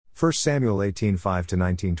1 Samuel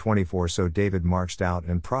 18:5-19-24. So David marched out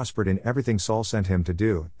and prospered in everything Saul sent him to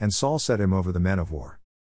do, and Saul set him over the men of war.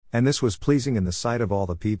 And this was pleasing in the sight of all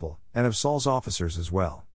the people, and of Saul's officers as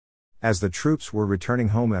well. As the troops were returning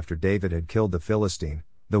home after David had killed the Philistine,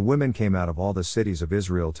 the women came out of all the cities of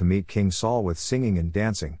Israel to meet King Saul with singing and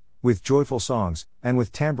dancing, with joyful songs, and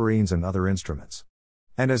with tambourines and other instruments.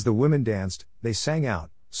 And as the women danced, they sang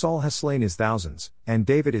out, "Saul has slain his thousands, and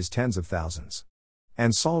David his tens of thousands."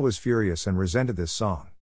 And Saul was furious and resented this song.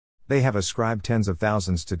 "They have ascribed tens of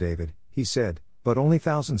thousands to David," he said, "but only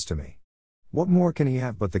thousands to me. What more can he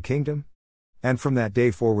have but the kingdom?" And from that day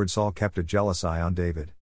forward Saul kept a jealous eye on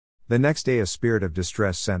David. The next day a spirit of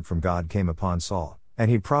distress sent from God came upon Saul, and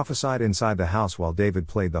he prophesied inside the house while David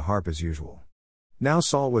played the harp as usual. Now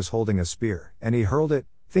Saul was holding a spear, and he hurled it,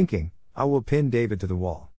 thinking, "I will pin David to the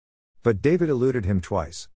wall." But David eluded him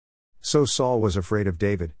twice. So Saul was afraid of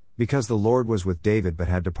David, because the Lord was with David but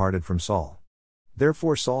had departed from Saul.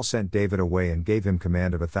 Therefore Saul sent David away and gave him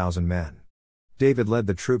command of 1,000 men. David led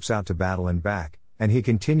the troops out to battle and back, and he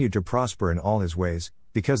continued to prosper in all his ways,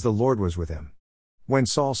 because the Lord was with him. When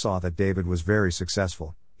Saul saw that David was very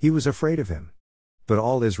successful, he was afraid of him. But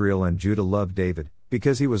all Israel and Judah loved David,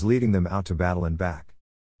 because he was leading them out to battle and back.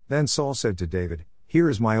 Then Saul said to David, "Here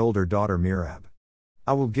is my older daughter Merab.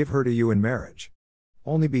 I will give her to you in marriage.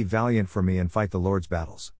 Only be valiant for me and fight the Lord's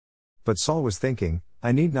battles." But Saul was thinking,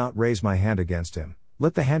 "I need not raise my hand against him,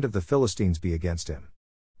 let the hand of the Philistines be against him."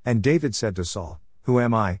 And David said to Saul, "Who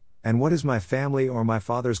am I, and what is my family or my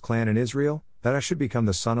father's clan in Israel, that I should become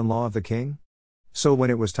the son-in-law of the king?" So when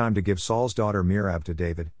it was time to give Saul's daughter Merab to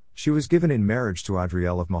David, she was given in marriage to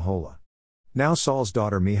Adriel of Meholah. Now Saul's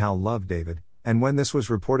daughter Michal loved David, and when this was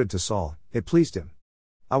reported to Saul, it pleased him.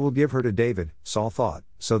 "I will give her to David," Saul thought,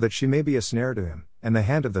 "so that she may be a snare to him, and the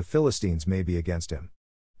hand of the Philistines may be against him."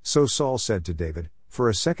 So Saul said to David, "For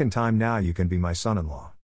a second time now you can be my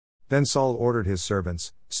son-in-law." Then Saul ordered his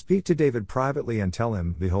servants, "Speak to David privately and tell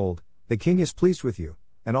him, Behold, the king is pleased with you,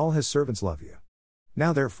 and all his servants love you.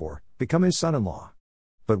 Now therefore, become his son-in-law."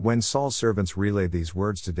 But when Saul's servants relayed these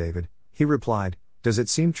words to David, he replied, "Does it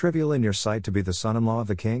seem trivial in your sight to be the son-in-law of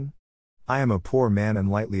the king? I am a poor man and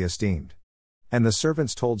lightly esteemed." And the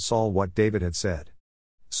servants told Saul what David had said.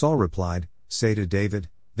 Saul replied, "Say to David,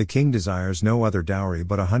 the king desires no other dowry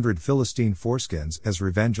but 100 Philistine foreskins as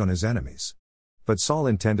revenge on his enemies." But Saul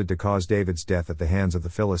intended to cause David's death at the hands of the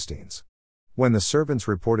Philistines. When the servants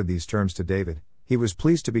reported these terms to David, he was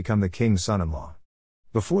pleased to become the king's son-in-law.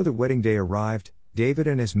 Before the wedding day arrived, David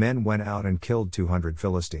and his men went out and killed 200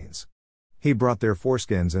 Philistines. He brought their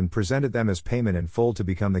foreskins and presented them as payment in full to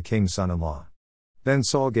become the king's son-in-law. Then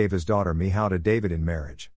Saul gave his daughter Michal to David in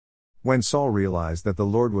marriage. When Saul realized that the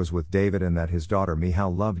Lord was with David and that his daughter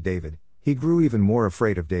Michal loved David, he grew even more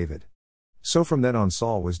afraid of David. So from then on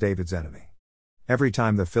Saul was David's enemy. Every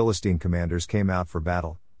time the Philistine commanders came out for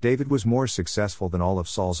battle, David was more successful than all of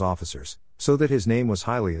Saul's officers, so that his name was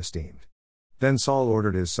highly esteemed. Then Saul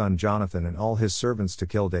ordered his son Jonathan and all his servants to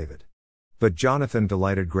kill David. But Jonathan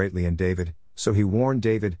delighted greatly in David, so he warned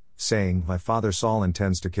David, saying, "My father Saul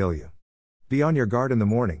intends to kill you. Be on your guard in the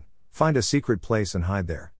morning, find a secret place and hide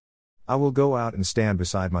there. I will go out and stand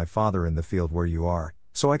beside my father in the field where you are,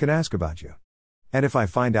 so I can ask about you. And if I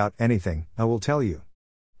find out anything, I will tell you."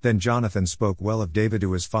 Then Jonathan spoke well of David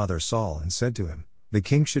to his father Saul and said to him, "The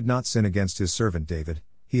king should not sin against his servant David,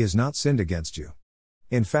 he has not sinned against you.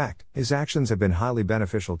 In fact, his actions have been highly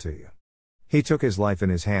beneficial to you. He took his life in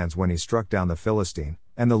his hands when he struck down the Philistine,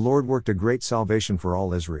 and the Lord worked a great salvation for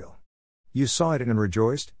all Israel. You saw it and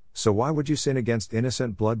rejoiced, so why would you sin against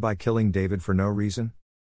innocent blood by killing David for no reason?"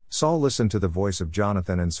 Saul listened to the voice of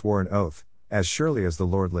Jonathan and swore an oath, "As surely as the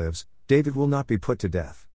Lord lives, David will not be put to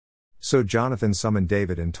death." So Jonathan summoned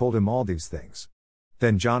David and told him all these things.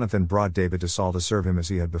 Then Jonathan brought David to Saul to serve him as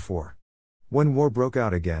he had before. When war broke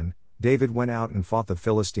out again, David went out and fought the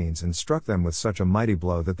Philistines and struck them with such a mighty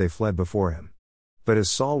blow that they fled before him. But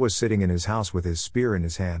as Saul was sitting in his house with his spear in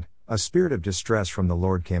his hand, a spirit of distress from the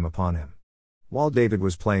Lord came upon him. While David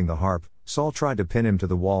was playing the harp, Saul tried to pin him to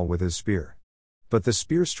the wall with his spear. But the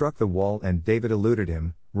spear struck the wall and David eluded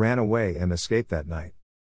him, ran away and escaped that night.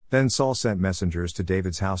 Then Saul sent messengers to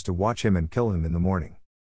David's house to watch him and kill him in the morning.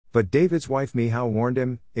 But David's wife Michal warned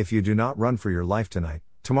him, "If you do not run for your life tonight,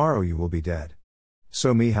 tomorrow you will be dead."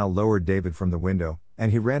 So Michal lowered David from the window,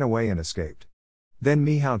 and he ran away and escaped. Then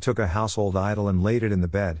Michal took a household idol and laid it in the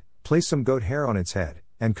bed, placed some goat hair on its head,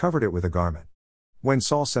 and covered it with a garment. When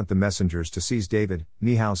Saul sent the messengers to seize David,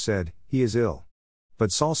 Michal said, "He is ill."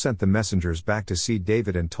 But Saul sent the messengers back to see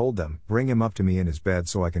David and told them, "Bring him up to me in his bed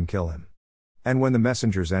so I can kill him." And when the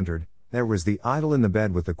messengers entered, there was the idol in the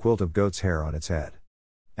bed with the quilt of goat's hair on its head.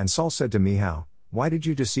 And Saul said to Michal, "Why did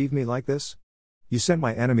you deceive me like this? You sent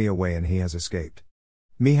my enemy away and he has escaped."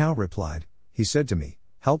 Michal replied, "He said to me,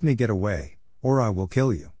 'Help me get away, or I will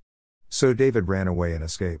kill you.'" So David ran away and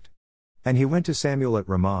escaped. And he went to Samuel at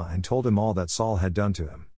Ramah and told him all that Saul had done to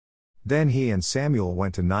him. Then he and Samuel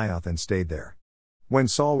went to Naioth and stayed there. When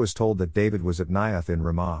Saul was told that David was at Naioth in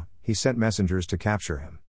Ramah, he sent messengers to capture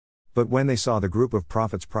him. But when they saw the group of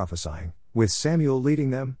prophets prophesying, with Samuel leading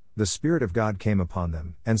them, the Spirit of God came upon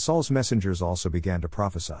them, and Saul's messengers also began to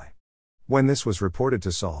prophesy. When this was reported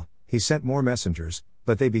to Saul, he sent more messengers,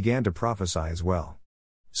 but they began to prophesy as well.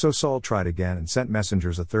 So Saul tried again and sent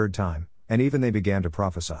messengers a third time, and even they began to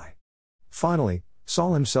prophesy. Finally,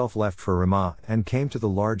 Saul himself left for Ramah and came to the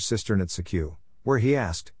large cistern at Secu, where he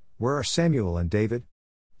asked, "Where are Samuel and David?"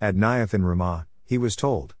 "At Naioth in Ramah," he was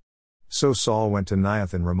told. So Saul went to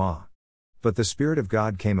Naioth in Ramah. But the Spirit of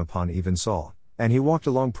God came upon even Saul, and he walked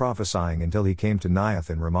along prophesying until he came to Naioth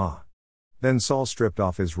in Ramah. Then Saul stripped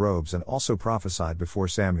off his robes and also prophesied before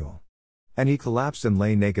Samuel. And he collapsed and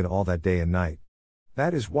lay naked all that day and night.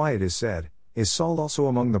 That is why it is said, "Is Saul also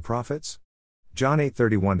among the prophets?" John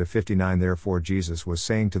 8:31-59. Therefore Jesus was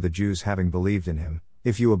saying to the Jews having believed in him,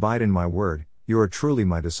 "If you abide in my word, you are truly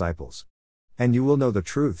my disciples. And you will know the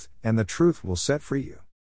truth, and the truth will set free you."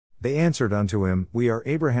 They answered unto him, "We are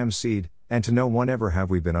Abraham's seed, and to no one ever have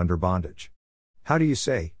we been under bondage. How do you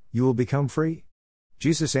say, you will become free?"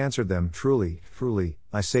 Jesus answered them, "Truly, truly,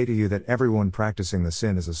 I say to you that everyone practicing the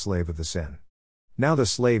sin is a slave of the sin. Now the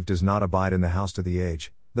slave does not abide in the house to the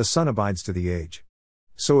age, the Son abides to the age.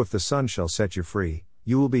 So if the Son shall set you free,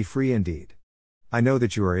 you will be free indeed. I know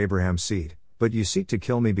that you are Abraham's seed, but you seek to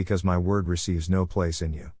kill me because my word receives no place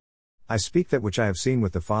in you. I speak that which I have seen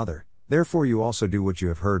with the Father, therefore you also do what you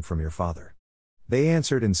have heard from your father." They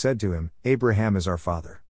answered and said to him, "Abraham is our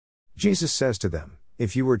father." Jesus says to them,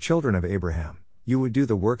 "If you were children of Abraham, you would do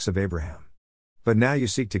the works of Abraham. But now you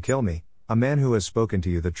seek to kill me, a man who has spoken to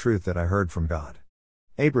you the truth that I heard from God.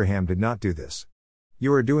 Abraham did not do this.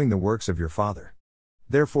 You are doing the works of your father."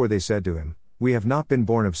 Therefore they said to him, "We have not been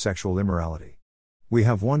born of sexual immorality. We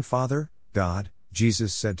have one Father, God."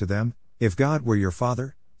 Jesus said to them, "If God were your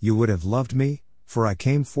Father, you would have loved me, for I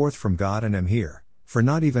came forth from God and am here, for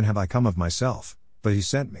not even have I come of myself, but he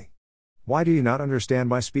sent me. Why do you not understand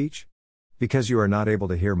my speech? Because you are not able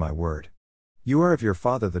to hear my word. You are of your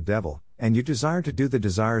father the devil, and you desire to do the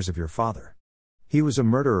desires of your father. He was a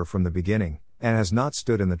murderer from the beginning, and has not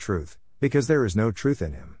stood in the truth, because there is no truth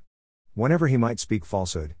in him. Whenever he might speak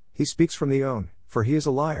falsehood, he speaks from the own, for he is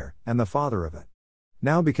a liar, and the father of it.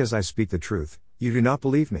 Now because I speak the truth, you do not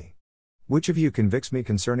believe me. Which of you convicts me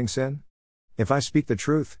concerning sin? If I speak the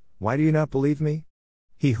truth, why do you not believe me?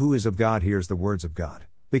 He who is of God hears the words of God.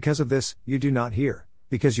 Because of this, you do not hear,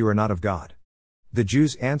 because you are not of God." The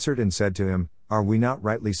Jews answered and said to him, "Are we not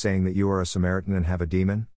rightly saying that you are a Samaritan and have a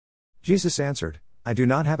demon?" Jesus answered, "I do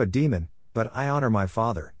not have a demon, but I honor my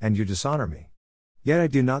Father, and you dishonor me. Yet I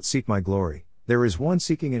do not seek my glory, there is one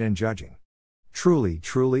seeking it and judging. Truly,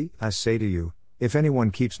 truly, I say to you, if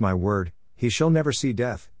anyone keeps my word, he shall never see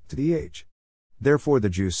death, to the age." Therefore the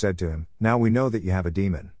Jews said to him, "Now we know that you have a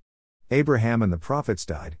demon. Abraham and the prophets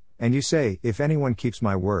died, and you say, if anyone keeps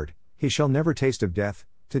my word, he shall never taste of death,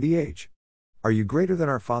 to the age. Are you greater than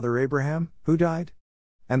our father Abraham, who died?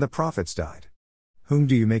 And the prophets died. Whom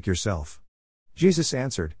do you make yourself?" Jesus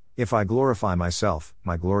answered, "If I glorify myself,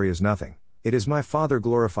 my glory is nothing. It is my Father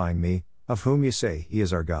glorifying me, of whom you say, he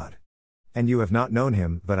is our God. And you have not known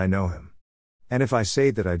him, but I know him. And if I say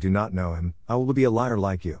that I do not know him, I will be a liar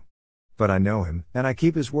like you. But I know him, and I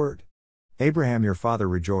keep his word. Abraham your father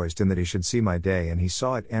rejoiced in that he should see my day, and he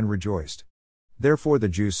saw it and rejoiced." Therefore the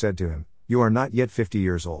Jews said to him, "You are not yet 50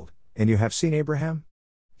 years old, and you have seen Abraham?"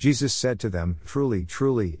 Jesus said to them, "Truly,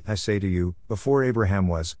 truly, I say to you, before Abraham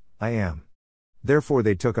was, I am." Therefore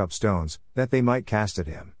they took up stones, that they might cast at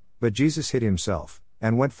him. But Jesus hid himself,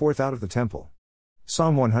 and went forth out of the temple.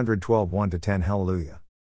 Psalm 112 1-10 Hallelujah.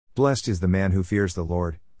 Blessed is the man who fears the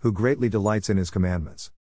Lord, who greatly delights in his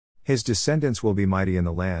commandments. His descendants will be mighty in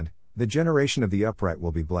the land, the generation of the upright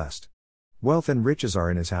will be blessed. Wealth and riches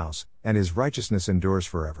are in his house, and his righteousness endures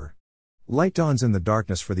forever. Light dawns in the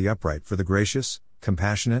darkness for the upright, for the gracious,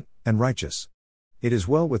 compassionate, and righteous. It is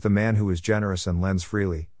well with the man who is generous and lends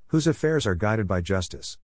freely, whose affairs are guided by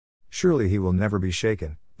justice. Surely he will never be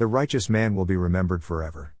shaken, the righteous man will be remembered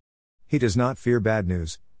forever. He does not fear bad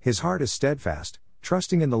news, his heart is steadfast,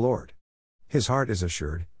 trusting in the Lord. His heart is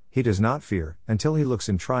assured, he does not fear, until he looks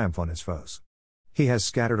in triumph on his foes. He has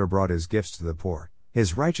scattered abroad his gifts to the poor,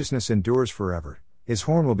 his righteousness endures forever, his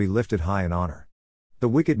horn will be lifted high in honor. The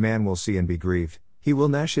wicked man will see and be grieved, he will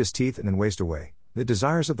gnash his teeth and waste away, the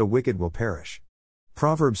desires of the wicked will perish.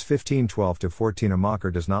 Proverbs 15:12-14. A mocker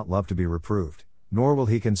does not love to be reproved, nor will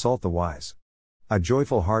he consult the wise. A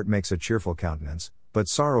joyful heart makes a cheerful countenance, but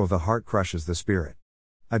sorrow of the heart crushes the spirit.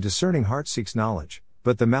 A discerning heart seeks knowledge,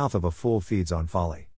 but the mouth of a fool feeds on folly.